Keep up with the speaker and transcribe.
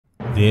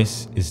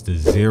This is the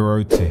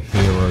Zero to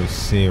Hero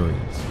series.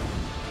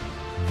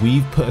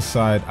 We've put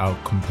aside our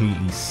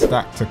completely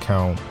stacked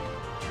account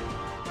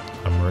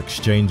and we're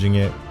exchanging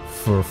it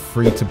for a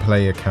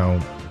free-to-play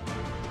account.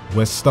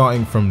 We're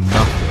starting from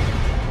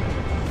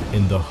nothing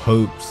in the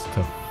hopes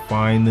to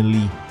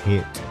finally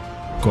hit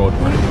God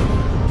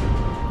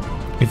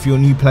rank. If you're a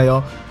new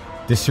player,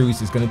 this series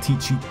is going to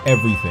teach you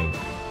everything.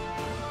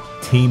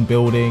 Team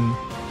building,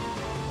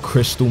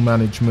 crystal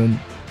management,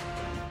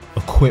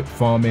 equip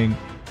farming.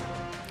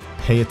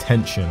 Pay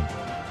attention.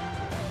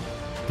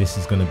 This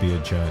is going to be a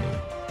journey.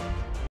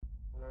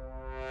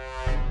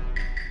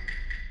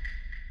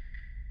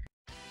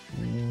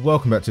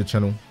 Welcome back to the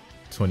channel.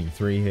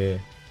 23 here,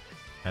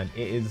 and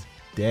it is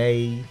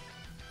day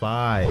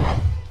 5.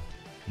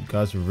 You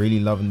guys are really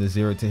loving the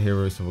Zero to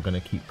Hero, so we're going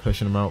to keep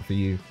pushing them out for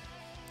you.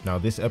 Now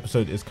this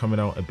episode is coming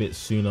out a bit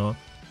sooner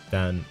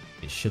than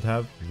it should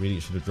have. Really,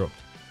 it should have dropped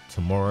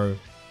tomorrow,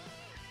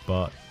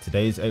 but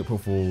today is April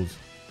Fool's.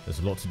 There's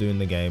a lot to do in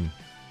the game,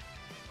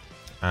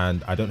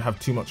 and I don't have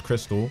too much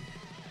crystal.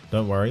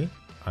 Don't worry,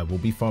 I will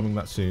be farming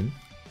that soon.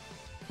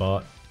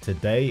 But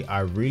today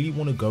I really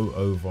want to go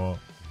over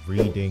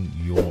reading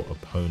your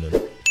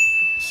opponent.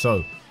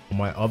 So on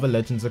my other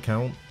Legends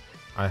account,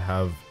 I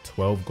have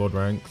 12 God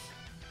ranks,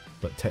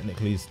 but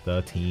technically it's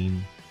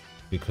 13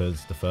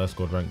 because the first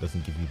God rank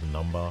doesn't give you the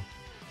number.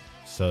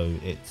 So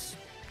it's,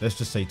 let's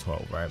just say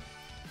 12, right?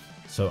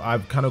 So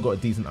I've kind of got a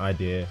decent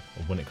idea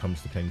of when it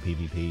comes to playing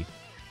PvP.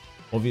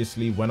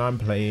 Obviously, when I'm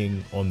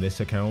playing on this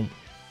account,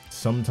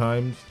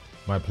 sometimes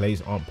my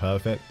plays aren't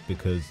perfect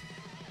because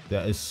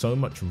there is so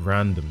much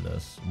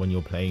randomness when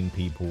you're playing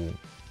people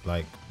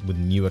like with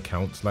new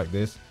accounts like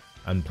this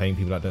and playing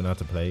people that don't know how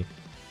to play.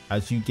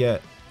 As you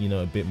get, you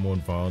know, a bit more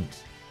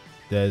advanced,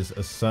 there's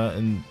a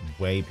certain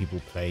way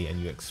people play and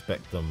you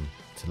expect them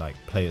to like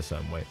play a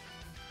certain way.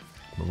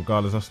 But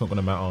regardless, that's not going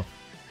to matter.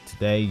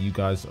 Today you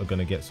guys are going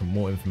to get some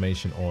more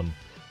information on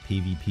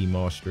PvP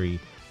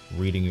mastery,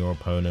 reading your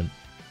opponent.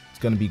 It's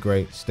going to be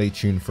great. Stay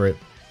tuned for it.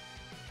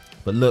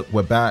 But look,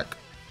 we're back.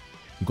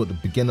 We've got the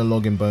beginner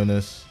login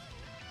bonus.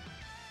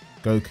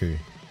 Goku.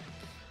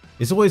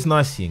 It's always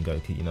nice seeing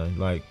Goku, you know,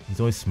 like he's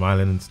always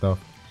smiling and stuff.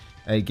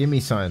 Hey, give me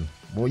something.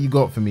 What you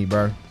got for me,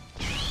 bro?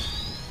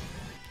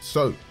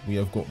 So we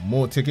have got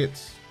more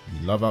tickets.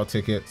 We love our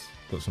tickets.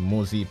 Got some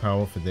more Z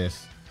power for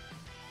this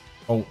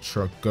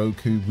Ultra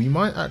Goku. We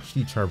might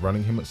actually try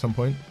running him at some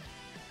point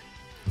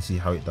and see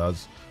how it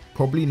does.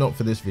 Probably not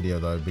for this video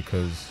though,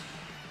 because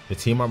the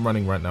team I'm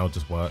running right now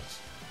just works.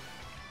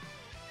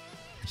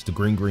 It's the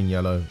green, green,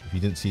 yellow. If you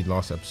didn't see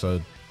last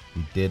episode,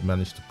 we did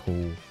manage to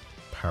pull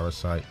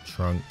Parasite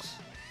Trunks.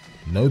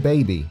 No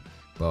baby,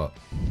 but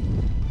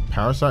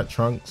Parasite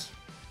Trunks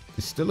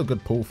is still a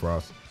good pull for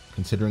us,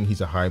 considering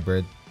he's a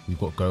hybrid. We've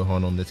got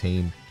Gohan on the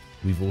team.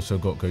 We've also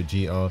got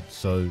Gogeta.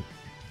 So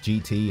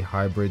GT,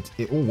 hybrids,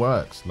 it all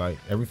works. Like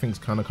everything's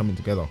kind of coming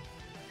together.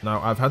 Now,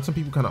 I've had some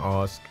people kind of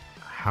ask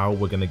how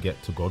we're going to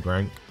get to God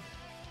rank.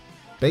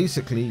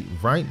 Basically,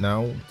 right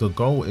now, the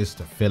goal is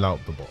to fill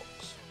out the box.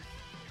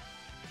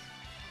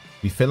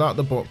 We fill out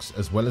the box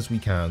as well as we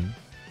can.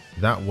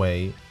 That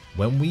way,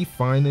 when we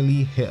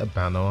finally hit a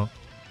banner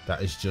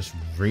that is just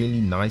really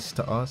nice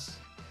to us,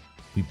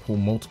 we pull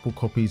multiple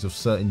copies of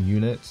certain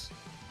units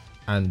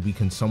and we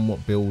can somewhat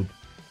build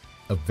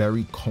a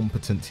very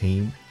competent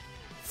team.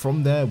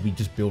 From there, we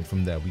just build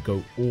from there. We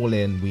go all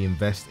in, we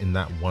invest in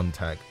that one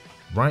tag.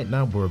 Right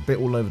now, we're a bit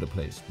all over the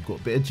place. We've got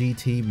a bit of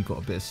GT, we've got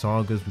a bit of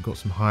Sagas, we've got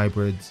some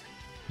hybrids.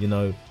 You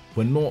know,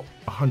 we're not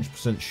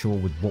 100% sure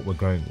with what we're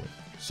going with.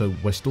 So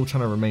we're still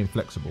trying to remain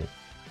flexible.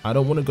 I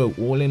don't want to go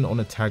all in on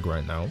a tag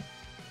right now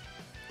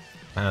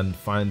and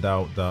find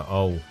out that,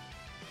 oh,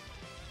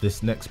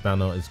 this next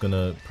banner is going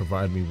to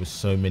provide me with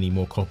so many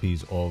more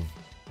copies of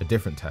a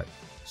different tag.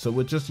 So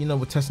we're just, you know,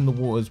 we're testing the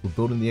waters, we're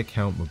building the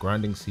account, we're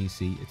grinding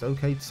CC. It's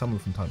okay to summon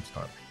from time to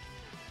time.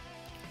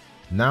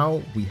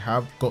 Now we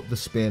have got the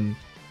spin.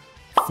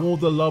 For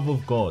the love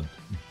of God,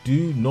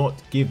 do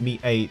not give me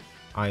 8.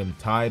 I am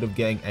tired of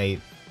getting 8.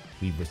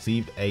 We've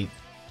received 8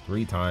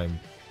 3 times.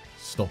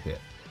 Stop it.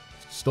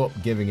 Stop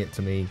giving it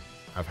to me.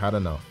 I've had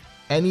enough.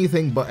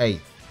 Anything but 8.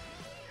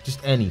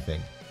 Just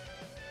anything.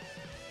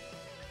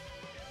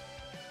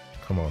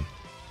 Come on.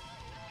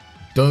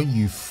 Don't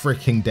you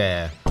freaking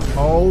dare.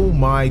 Oh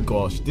my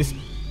gosh. This...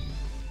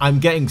 I'm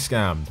getting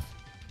scammed.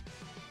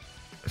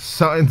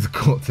 Something's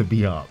got to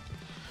be up.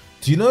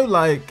 Do you know,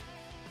 like,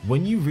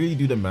 when you really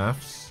do the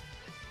maths,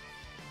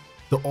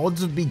 the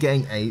odds of me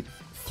getting 8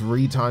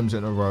 3 times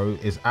in a row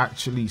is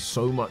actually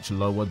so much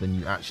lower than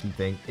you actually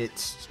think.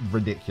 It's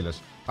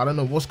ridiculous. I don't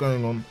know what's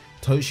going on.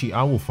 Toshi,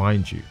 I will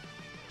find you.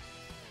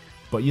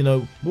 But, you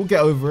know, we'll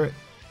get over it.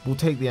 We'll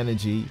take the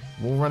energy.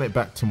 We'll run it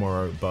back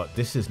tomorrow. But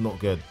this is not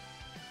good.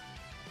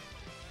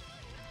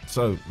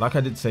 So, like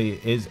I did say,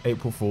 it is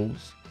April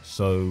Fool's.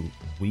 So,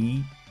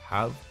 we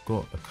have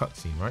got a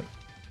cutscene, right?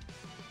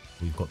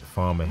 We've got the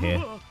farmer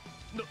here.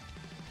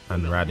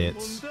 And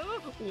RADITZ.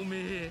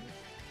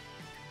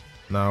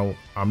 Now,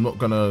 I'm not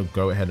going to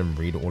go ahead and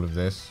read all of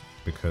this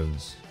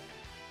because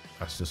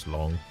that's just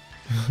long.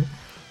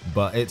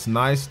 But it's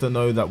nice to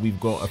know that we've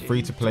got a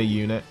free-to-play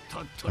unit.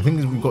 I think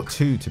we've got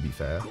 2, to be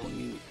fair.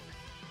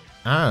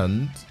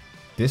 And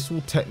this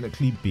will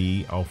technically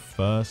be our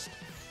first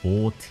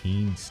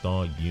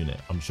 14-star unit.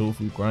 I'm sure if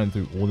we grind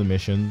through all the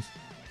missions,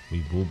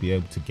 we will be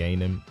able to gain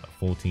him at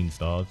 14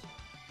 stars.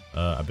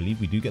 I believe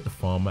we do get the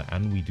farmer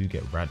and we do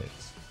get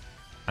RADITZ.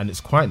 And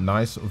it's quite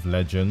nice of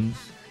Legends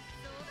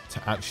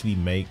to actually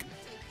make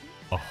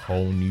a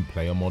whole new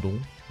player model.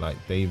 Like,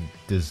 they've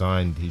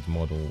designed his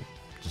model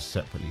just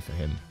separately for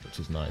him, which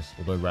is nice.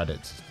 Although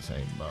RADITZ is the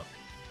same, but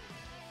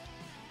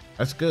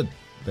that's good.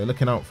 They're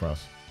looking out for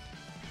us.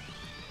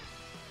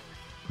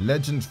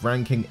 Legends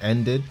ranking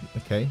ended.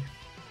 Okay,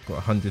 got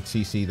 100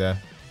 CC there.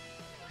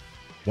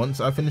 Once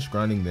I finish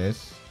grinding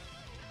this,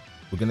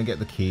 we're gonna get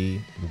the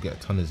key. We'll get a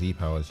ton of Z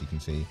power, as you can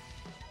see.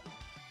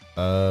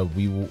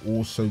 We will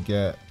also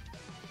get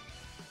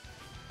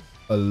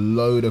a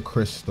load of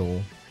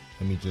crystal.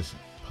 Let me just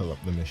pull up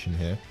the mission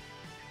here.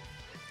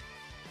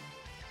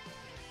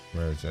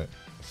 Where is it?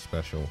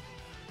 Special.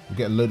 We'll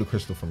get a load of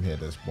crystal from here.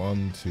 There's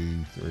 1,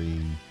 2,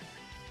 3,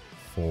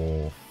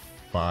 4,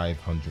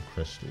 500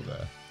 crystal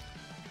there.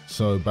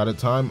 So by the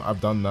time I've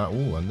done that,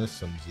 oh, and there's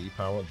some Z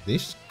power.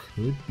 This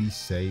could be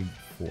saved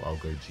for I'll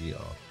go GR.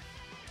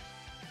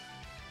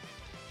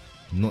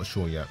 Not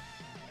sure yet.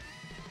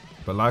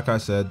 But like I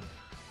said,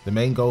 the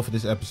main goal for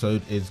this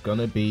episode is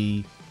gonna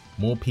be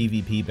more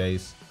PvP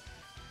based.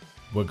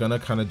 We're gonna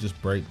kind of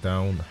just break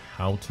down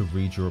how to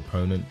read your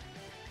opponent.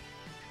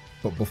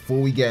 But before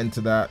we get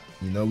into that,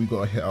 you know we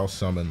gotta hit our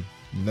summon.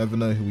 You never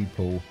know who we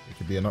pull. It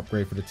could be an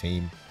upgrade for the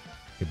team.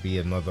 It could be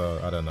another,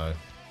 I don't know,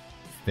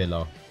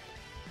 filler.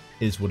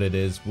 Is what it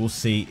is. We'll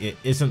see. It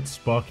isn't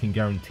sparking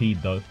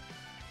guaranteed though.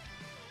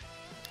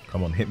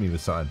 Come on, hit me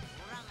with something.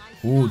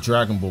 Ooh,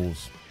 Dragon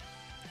Balls.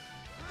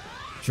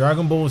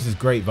 Dragon Balls is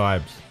great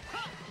vibes.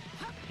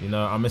 You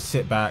know, I'm gonna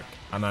sit back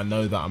and I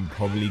know that I'm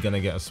probably gonna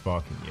get a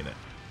sparking unit.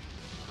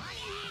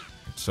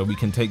 So we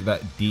can take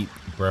that deep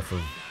breath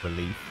of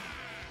relief.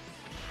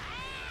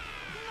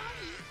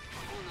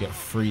 Get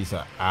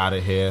Frieza out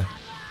of here.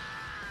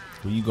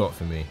 What you got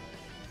for me?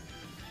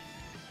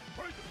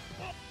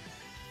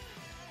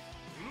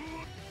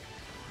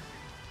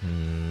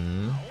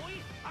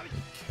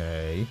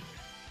 Okay.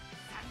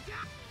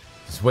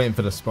 Just waiting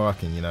for the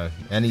sparking, you know.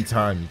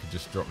 Anytime you could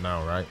just drop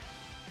now, right?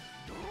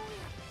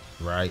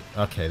 Right.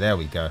 Okay, there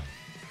we go.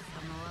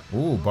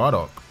 Ooh,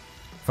 Bardock.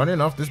 Funny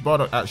enough, this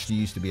Bardock actually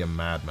used to be a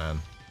madman.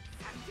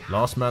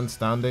 Last man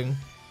standing.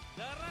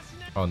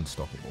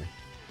 Unstoppable.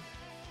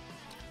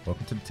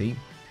 Welcome to the team.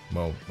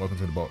 Well, welcome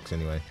to the box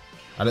anyway.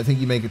 I don't think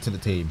you make it to the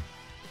team.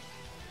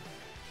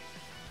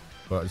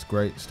 But it's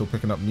great. Still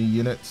picking up new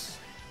units.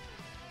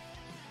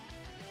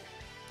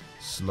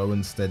 Slow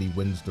and steady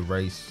wins the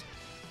race.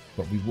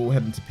 But we will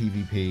head into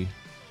PvP.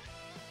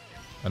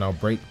 And I'll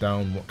break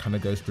down what kind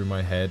of goes through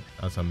my head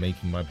as I'm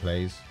making my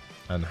plays.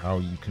 And how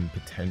you can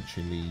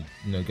potentially,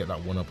 you know, get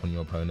that one up on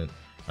your opponent.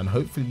 And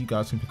hopefully you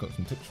guys can pick up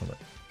some tips from it.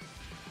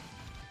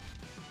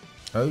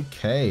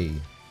 Okay.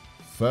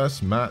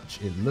 First match,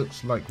 it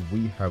looks like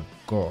we have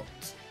got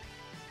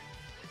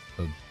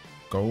a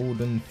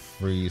golden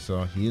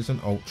Frieza. He is an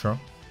ultra.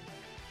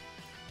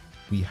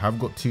 We have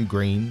got 2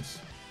 greens,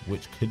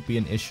 which could be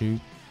an issue,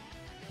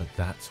 but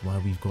that's why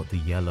we've got the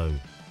yellow.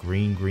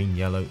 Green, green,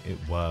 yellow, it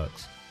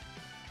works.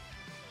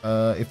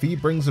 If he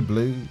brings a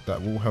blue,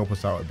 that will help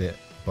us out a bit,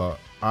 but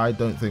I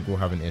don't think we'll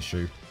have an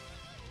issue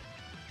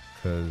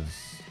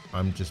because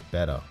I'm just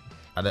better.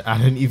 I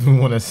don't even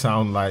want to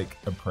sound like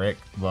a prick,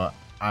 but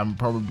I'm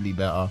probably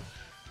better.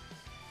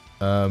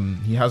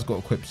 He has got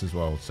equips as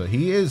well, so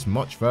he is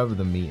much further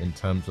than me in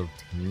terms of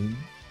team.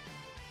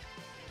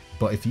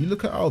 But if you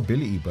look at our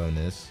ability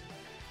bonus,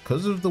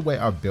 because of the way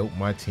I built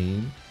my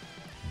team,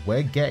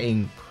 we're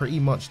getting pretty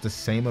much the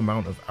same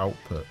amount of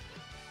output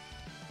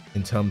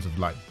in terms of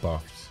like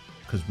buffs,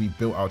 because we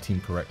built our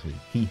team correctly.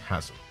 He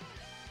hasn't.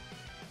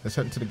 Let's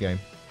head into the game.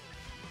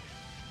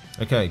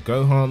 Okay,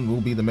 Gohan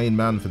will be the main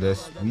man for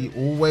this. We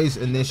always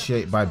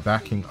initiate by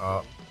backing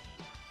up.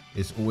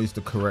 It's always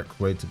the correct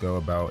way to go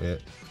about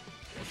it.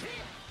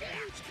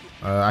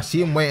 I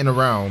see him waiting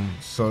around,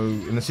 so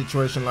in a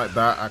situation like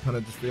that, I kind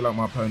of just feel like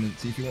my opponent,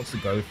 see if he wants to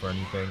go for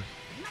anything.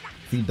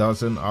 If he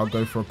doesn't, I'll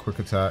go for a quick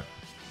attack.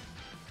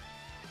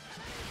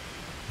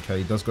 Okay,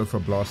 he does go for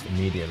a blast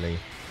immediately.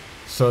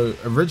 So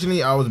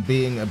originally I was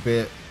being a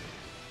bit,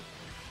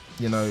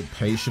 you know,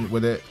 patient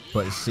with it,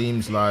 but it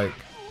seems like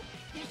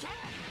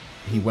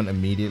he went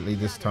immediately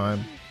this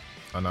time,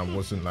 and I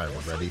wasn't like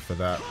ready for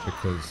that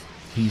because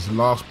his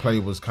last play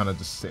was kind of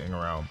just sitting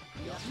around.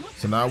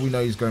 So now we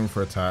know he's going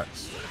for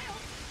attacks.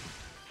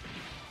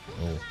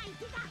 Oh,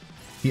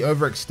 he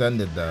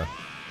overextended there.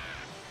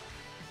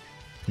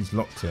 He's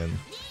locked in.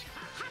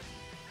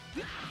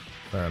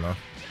 Fair enough.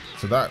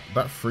 So that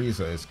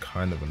Frieza is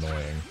kind of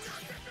annoying.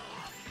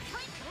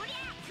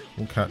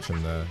 We'll catch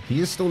him there.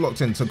 He is still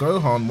locked in. So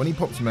Gohan, when he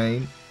pops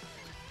main,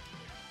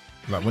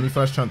 like when he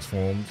first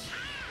transforms,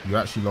 you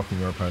actually lock in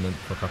your opponent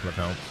for a couple of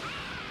counts.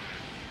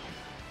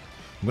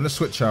 I'm going to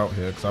switch out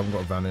here because I haven't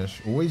got a vanish.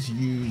 Always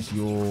use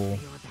your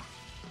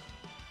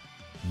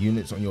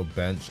units on your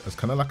bench as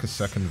kind of like a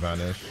second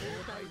vanish.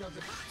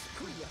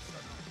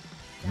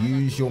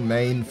 Use your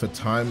main for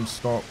time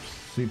stops.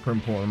 Super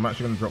important. I'm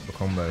actually going to drop the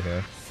combo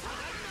here.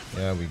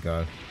 There we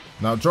go.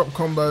 Now, drop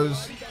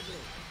combos,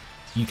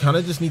 you kind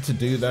of just need to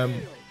do them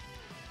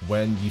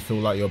when you feel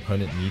like your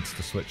opponent needs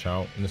to switch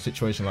out. In a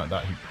situation like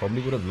that, he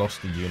probably would have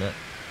lost the unit.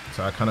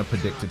 So I kind of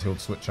predicted he'll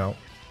switch out.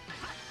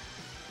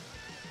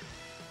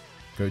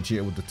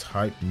 Gogeta with the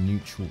type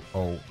neutral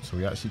ult. So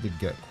we actually did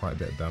get quite a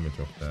bit of damage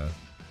off there.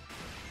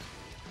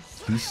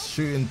 He's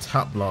shooting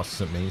tap blasts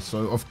at me.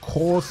 So of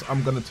course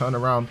I'm going to turn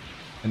around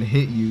and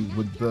hit you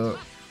with the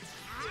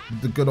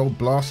good old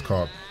blast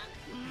card.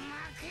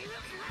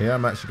 Here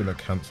I'm actually going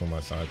to cancel my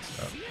side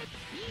step.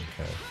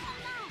 Okay.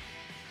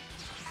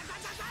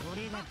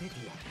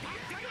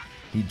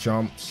 He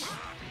jumps.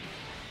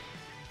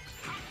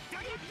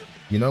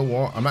 You know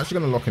what? I'm actually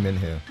going to lock him in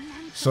here.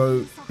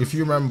 So if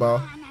you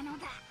remember,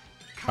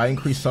 I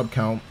increased sub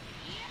count.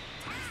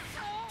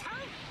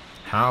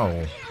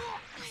 How?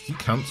 He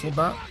cancelled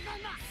that?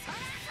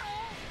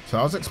 So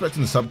I was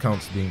expecting the sub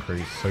counts to be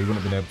increased, so he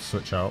wouldn't have been able to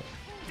switch out.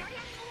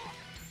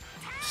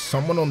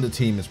 Someone on the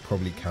team is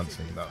probably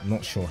cancelling that. I'm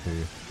not sure who.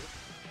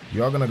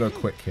 You are going to go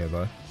quick here,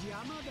 though.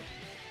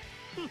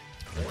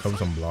 There comes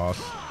some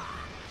blast.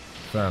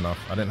 Fair enough.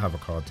 I didn't have a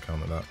card to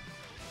counter that.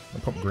 I'll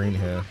pop green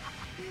here.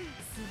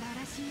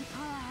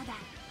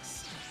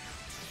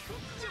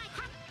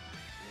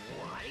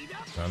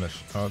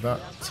 Vanish. Oh, that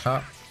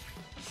tap.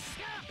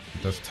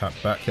 He does tap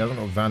back. He hasn't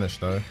got vanish,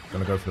 though.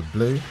 Going to go for the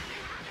blue.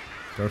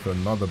 Go for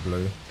another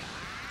blue.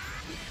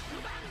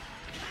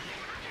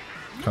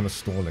 Kind of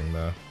stalling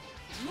there.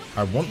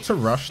 I want to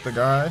rush the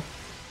guy,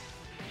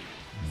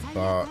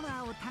 but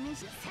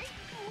he's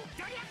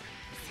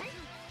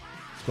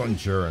got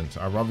endurance.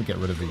 I'd rather get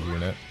rid of the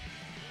unit.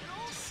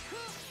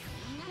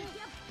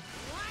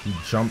 He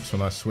jumps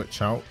when I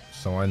switch out,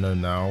 so I know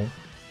now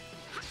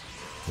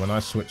when I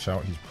switch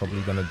out he's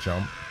probably going to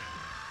jump.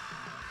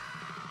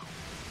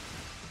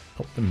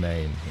 Pop the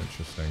main.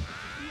 Interesting.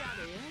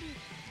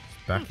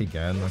 Back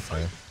again.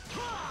 Okay.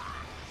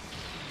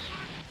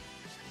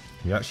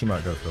 We actually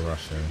might go for the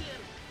rush here.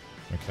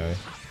 Okay.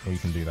 Or you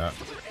can do that.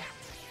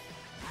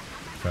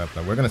 Fair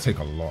play. We're going to take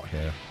a lot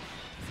here.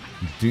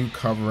 We do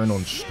cover in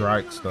on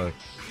strikes though.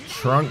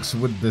 Trunks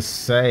with the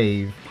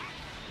save.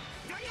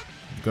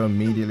 Go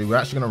immediately. We're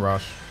actually going to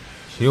rush.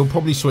 He'll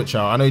probably switch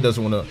out. I know he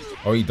doesn't want to.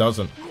 Or he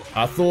doesn't.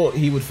 I thought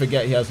he would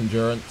forget he has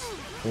endurance.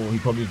 Or he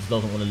probably just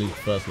doesn't want to lose the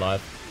first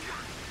life.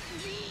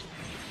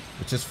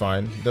 Which is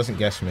fine. He doesn't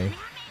guess me.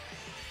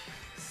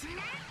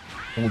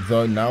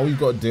 Although now we've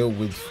got to deal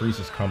with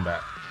Frieza's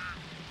comeback.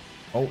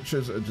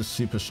 Ultras are just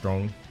super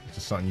strong. It's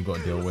just something you got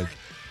to deal with.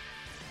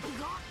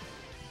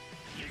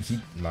 Is he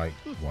like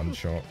one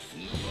shot?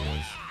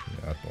 Yeah,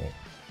 I thought.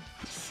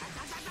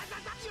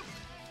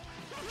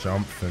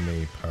 Jump for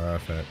me,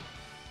 perfect.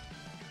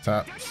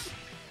 Taps.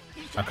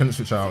 I couldn't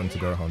switch out into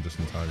Gohan just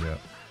in time yet.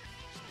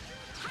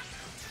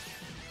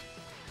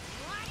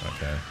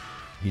 Okay.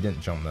 He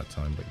didn't jump that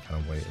time, but he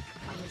kind of waited.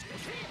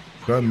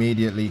 Go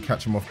immediately,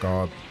 catch him off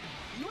guard.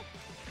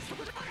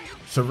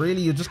 So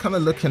really, you're just kind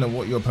of looking at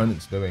what your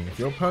opponent's doing. If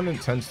your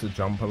opponent tends to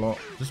jump a lot,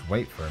 just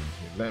wait for him.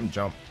 Let him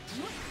jump.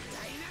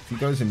 If he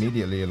goes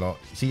immediately a lot,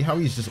 see how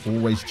he's just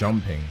always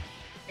jumping?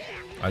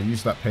 I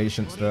use that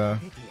patience there.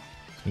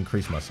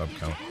 Increase my sub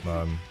count.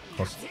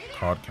 Cost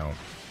card count.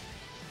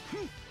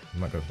 I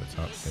might go for the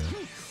taps here.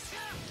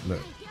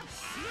 Look.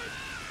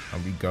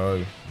 And we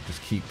go.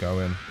 Just keep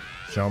going.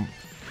 Jump.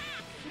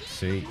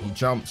 See, he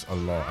jumps a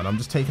lot. And I'm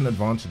just taking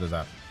advantage of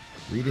that.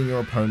 Reading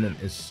your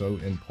opponent is so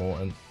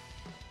important.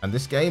 And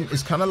this game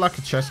is kind of like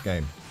a chess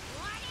game.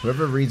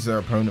 Whoever reads their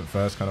opponent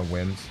first kind of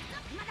wins.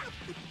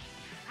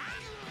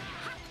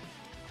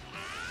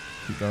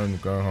 Keep going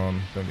with Gohan.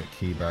 Don't get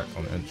key back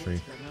on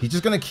entry. He's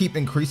just going to keep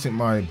increasing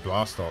my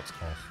blast arts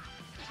cost.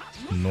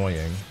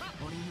 Annoying.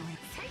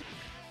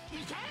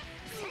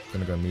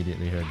 Gonna go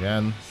immediately here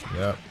again.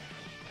 Yep.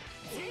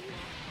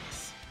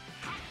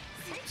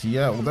 So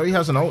yeah, although he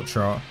has an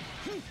ultra,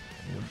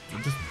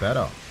 we're just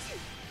better.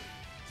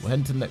 We're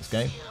heading to the next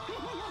game.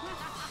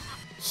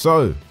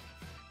 So,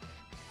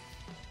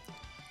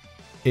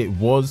 it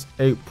was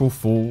April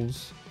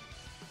Fool's,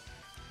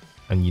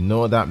 and you know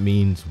what that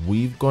means.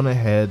 We've gone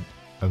ahead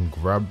and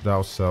grabbed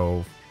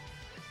ourselves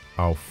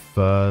our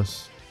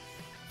first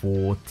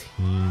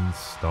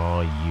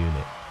 14-star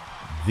unit.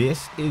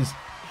 This is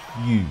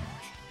huge.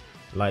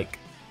 Like,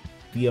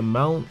 the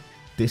amount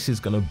this is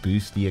going to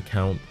boost the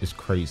account is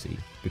crazy,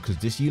 because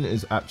this unit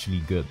is actually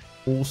good.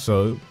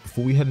 Also,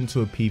 before we head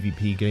into a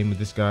PvP game with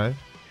this guy,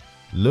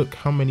 look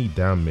how many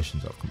damn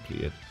missions I've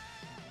completed.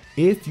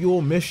 If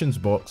your missions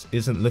box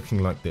isn't looking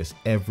like this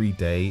every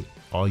day,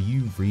 are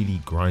you really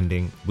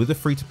grinding? With a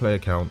free-to-play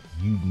account,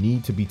 you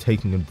need to be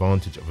taking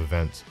advantage of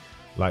events.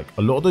 Like,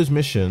 a lot of those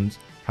missions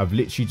have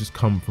literally just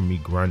come from me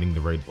grinding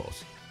the raid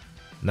boss.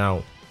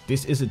 Now,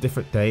 this is a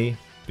different day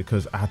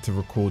because I had to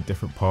record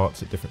different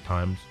parts at different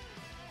times,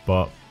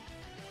 but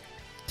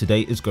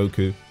Today is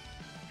Goku.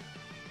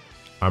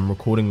 I'm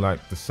recording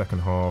like the second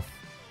half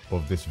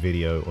of this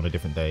video on a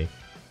different day,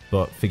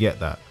 but forget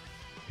that.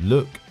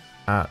 Look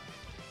at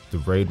the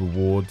raid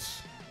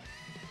rewards.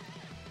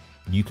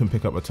 You can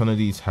pick up a ton of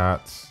these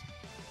hats.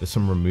 There's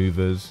some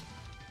removers,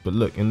 but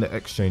look in the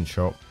exchange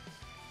shop.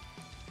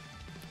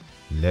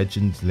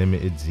 Legends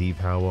limited Z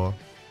power,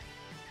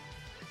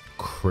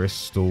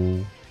 crystal,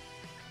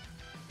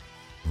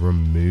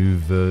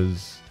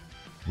 removers.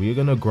 We are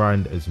gonna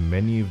grind as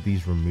many of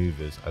these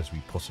removers as we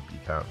possibly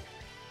can.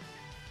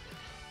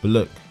 But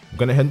look, I'm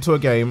gonna head into a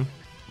game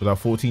with our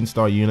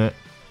 14-star unit.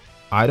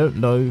 I don't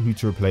know who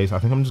to replace. I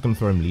think I'm just gonna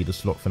throw him leader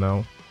slot for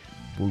now.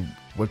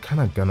 We're kind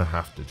of gonna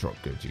have to drop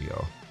good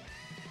GR.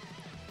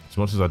 As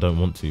much as I don't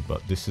want to,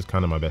 but this is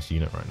kind of my best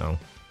unit right now.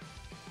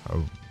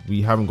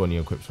 We haven't got any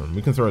equips on.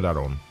 We can throw that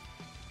on.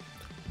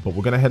 But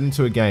we're gonna head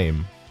into a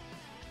game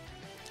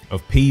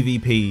of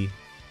PvP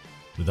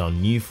with our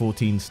new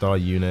 14-star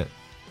unit.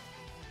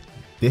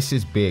 This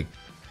is big.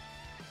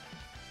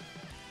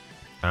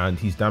 And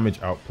his damage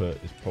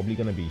output is probably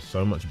going to be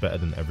so much better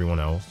than everyone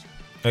else.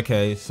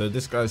 Okay, so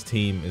this guy's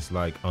team is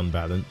like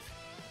unbalanced.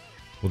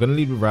 We're going to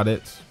lead with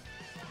RADITZ.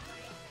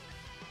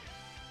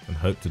 And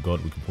hope to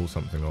God we can pull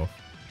something off.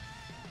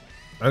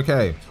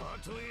 Okay.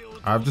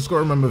 I've just got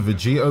to remember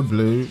Vegito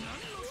Blue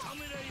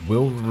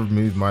will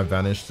remove my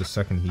Vanish the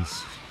second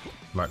he's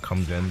like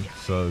comes in.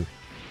 So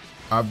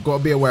I've got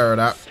to be aware of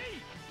that.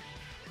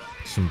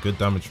 Some good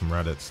damage from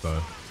RADITZ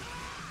though.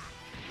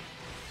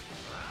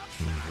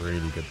 Some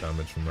really good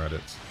damage from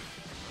RADITZ.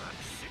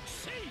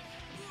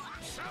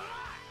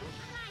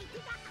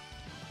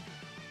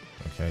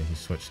 Okay, he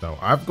switched out.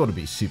 I've got to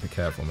be super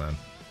careful, man.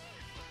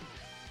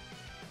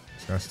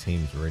 This guy's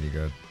team's really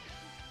good.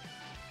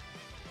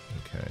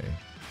 Okay.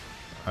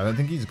 I don't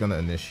think he's going to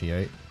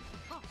initiate.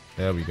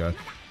 There we go.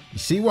 You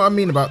see what I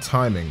mean about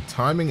timing?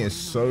 Timing is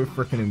so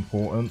freaking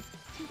important.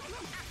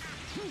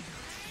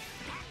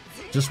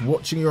 Just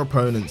watching your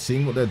opponent,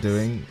 seeing what they're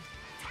doing.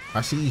 I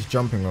see he's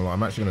jumping a lot.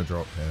 I'm actually going to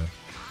drop here.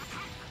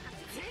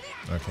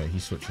 Okay, he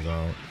switches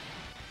out.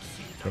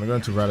 Gonna go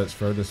into RADITZ,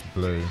 throw this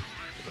blue.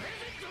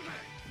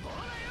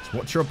 Just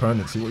watch your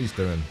opponent, see what he's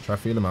doing. Try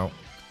to feel him out.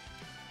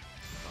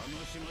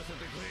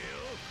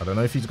 I don't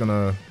know if he's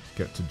gonna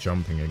get to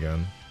jumping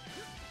again.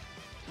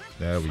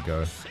 There we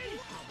go.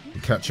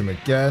 We catch him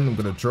again. I'm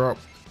gonna drop.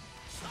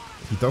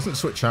 He doesn't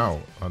switch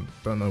out. I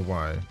don't know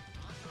why.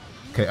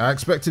 Okay, I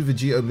expected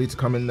Vegito Blue to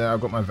come in there.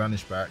 I've got my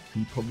Vanish back.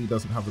 He probably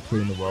doesn't have a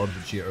clue in the world.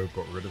 Vegito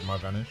got rid of my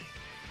Vanish.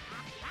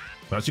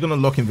 I'm actually going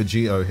to lock in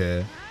Vegito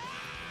here.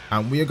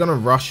 And we are going to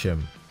rush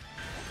him.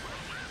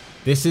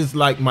 This is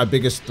like my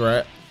biggest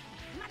threat.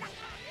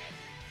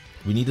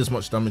 We need as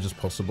much damage as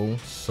possible.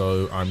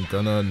 So I'm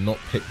going to not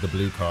pick the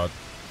blue card.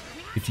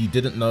 If you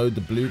didn't know, the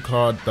blue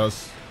card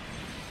does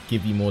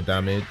give you more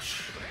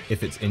damage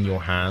if it's in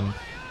your hand.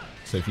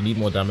 So if you need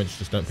more damage,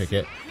 just don't pick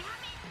it.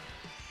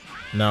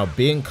 Now,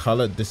 being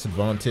colored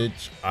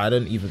disadvantage, I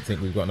don't even think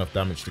we've got enough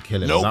damage to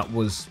kill him. Nope. That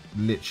was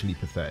literally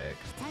pathetic.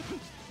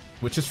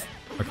 Which is...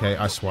 Okay,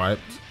 I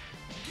swiped.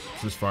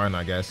 This is fine,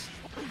 I guess.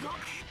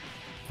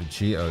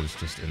 Vegito's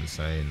just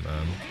insane,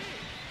 man.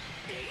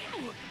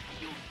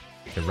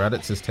 Okay,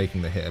 RADITZ is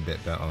taking the hit a bit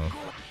better.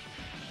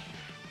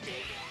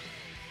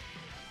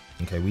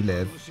 Okay, we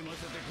live.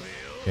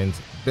 Getting a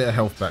bit of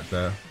health back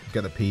there.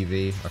 Get the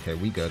PV. Okay,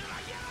 we good.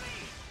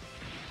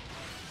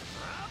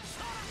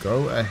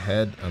 Go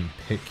ahead and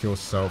pick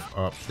yourself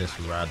up this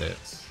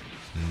RADITZ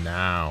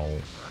now,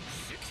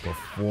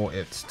 before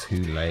it's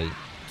too late.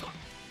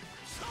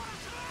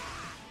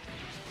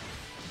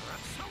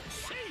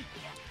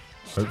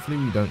 Hopefully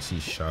we don't see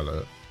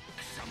Charlotte.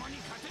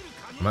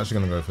 I'm actually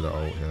going to go for the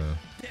ult here.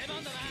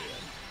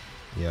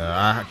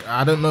 Yeah,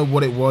 I don't know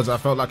what it was. I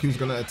felt like he was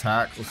going to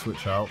attack or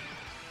switch out.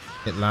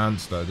 It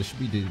lands though. This should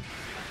be do...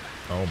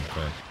 Oh my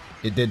god.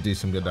 It did do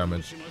some good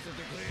damage.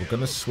 We're going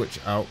to switch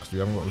out because we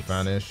haven't got a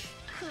Vanish.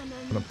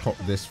 I'm gonna pop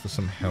this for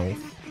some health.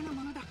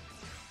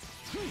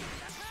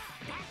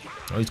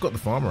 Oh, he's got the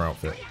farmer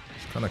outfit.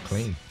 It's kind of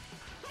clean.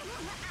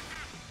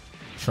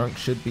 Trunks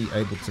should be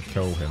able to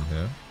kill him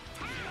here.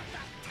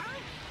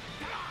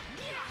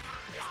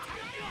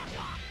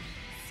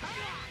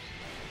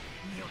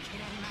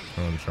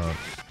 Come on,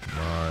 Trunks.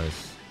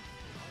 Nice.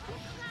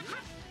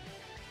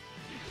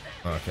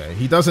 Okay,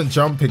 he doesn't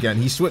jump again.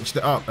 He switched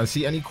it up. And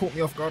see, and he caught me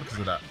off guard because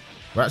of that.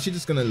 We're actually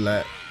just gonna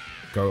let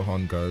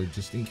Gohan go,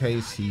 just in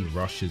case he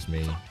rushes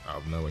me out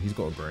of nowhere. He's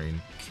got a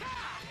green.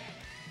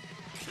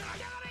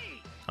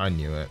 I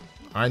knew it.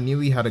 I knew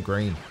he had a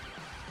green.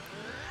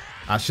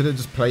 I should have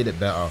just played it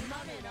better.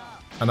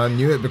 And I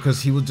knew it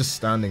because he was just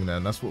standing there,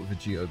 and that's what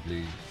Vegito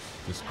Blue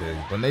just do.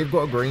 When they've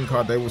got a green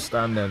card, they will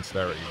stand there and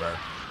stare at you,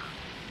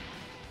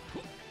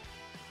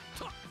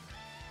 bro.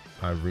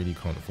 I really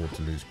can't afford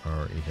to lose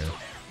priority here.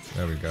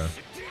 There we go.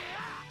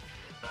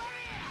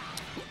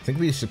 I think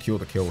we secure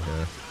the kill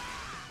here.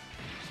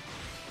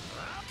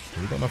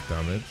 We got enough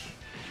damage.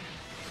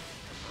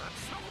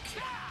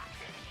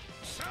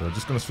 So we're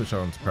just going to switch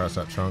out onto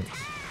Parasite Trunks.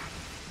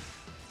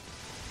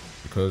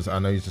 Because I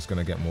know he's just going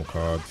to get more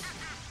cards.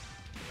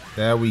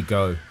 There we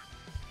go.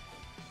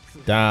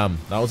 Damn,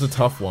 that was a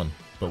tough one,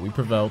 but we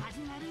prevailed.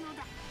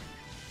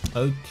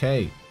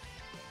 Okay.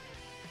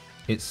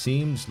 It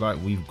seems like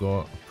we've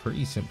got a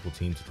pretty simple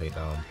team to take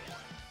down.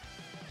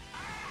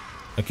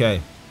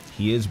 Okay,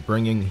 he is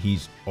bringing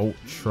his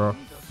ultra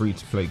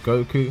free-to-play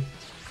Goku.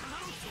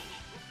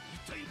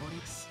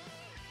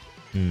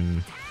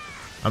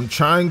 I'm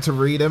trying to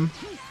read him.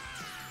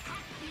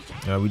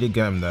 We did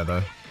get him there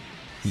though.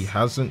 He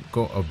hasn't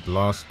got a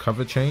blast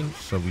cover change,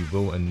 so we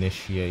will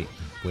initiate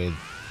with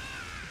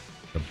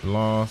the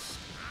blast.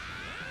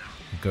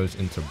 He goes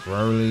into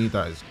Broly.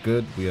 That is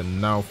good. We are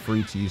now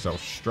free to use our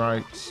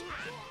strikes.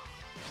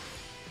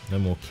 No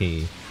more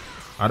key.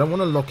 I don't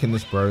want to lock in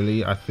this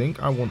Broly. I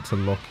think I want to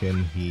lock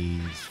in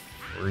his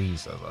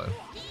Frieza though.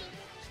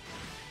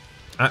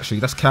 Actually,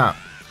 that's cap.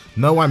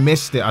 No, I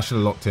missed it. I should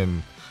have locked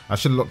him. I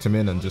should have locked him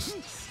in and just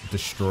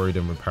destroyed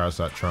him with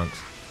Parasite Trunks.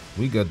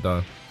 We good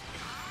though.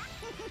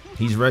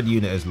 His red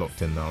unit is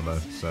locked in now though,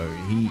 so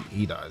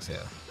he dies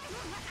here.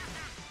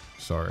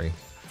 Sorry.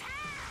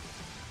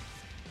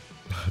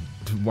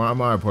 Why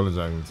am I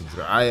apologizing to this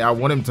guy? I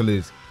want him to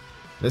lose.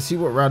 Let's see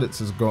what Raditz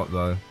has got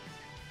though.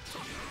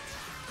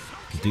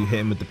 Do hit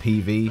him with the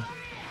PV.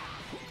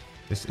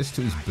 This is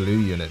to his blue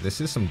unit.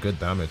 This is some good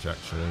damage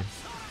actually.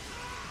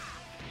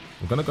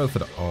 We're gonna go for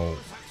the ult.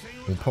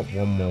 We'll pop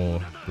one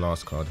more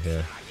blast card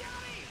here.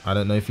 I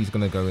don't know if he's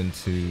gonna go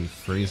into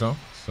Frieza,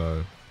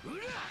 so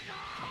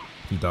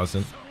he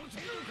doesn't.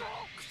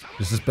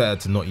 This is better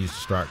to not use the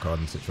strike card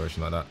in a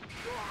situation like that.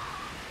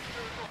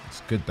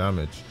 It's good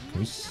damage. Can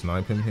we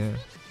snipe him here?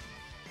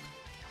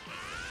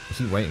 What's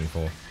he waiting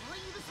for?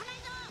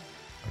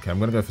 Okay, I'm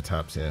gonna go for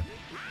taps here.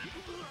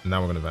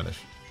 Now we're gonna vanish.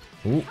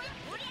 Ooh.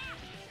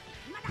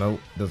 No,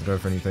 doesn't go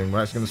for anything.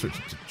 We're actually gonna switch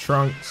it to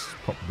Trunks.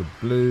 Pop the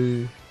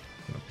blue.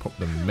 Gonna pop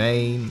the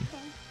main.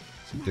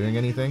 Is he doing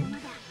anything?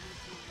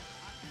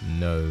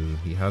 No,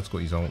 he has got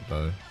his ult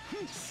though.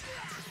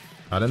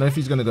 I don't know if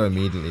he's going to go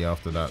immediately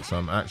after that, so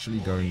I'm actually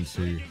going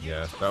to...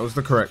 Yeah, that was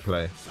the correct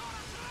play.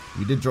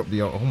 We did drop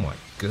the ult. Oh my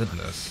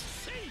goodness.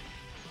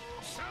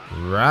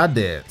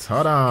 RADITZ,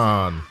 hold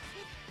on.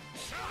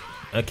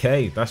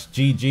 Okay, that's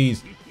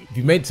GG's. If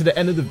you made it to the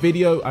end of the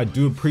video, I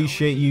do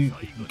appreciate you.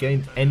 If you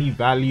gained any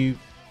value,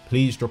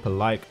 please drop a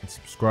like and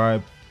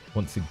subscribe.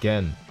 Once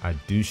again, I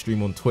do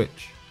stream on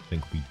Twitch.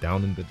 Link will be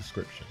down in the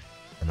description.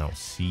 And I'll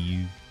see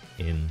you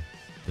in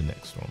the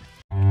next one.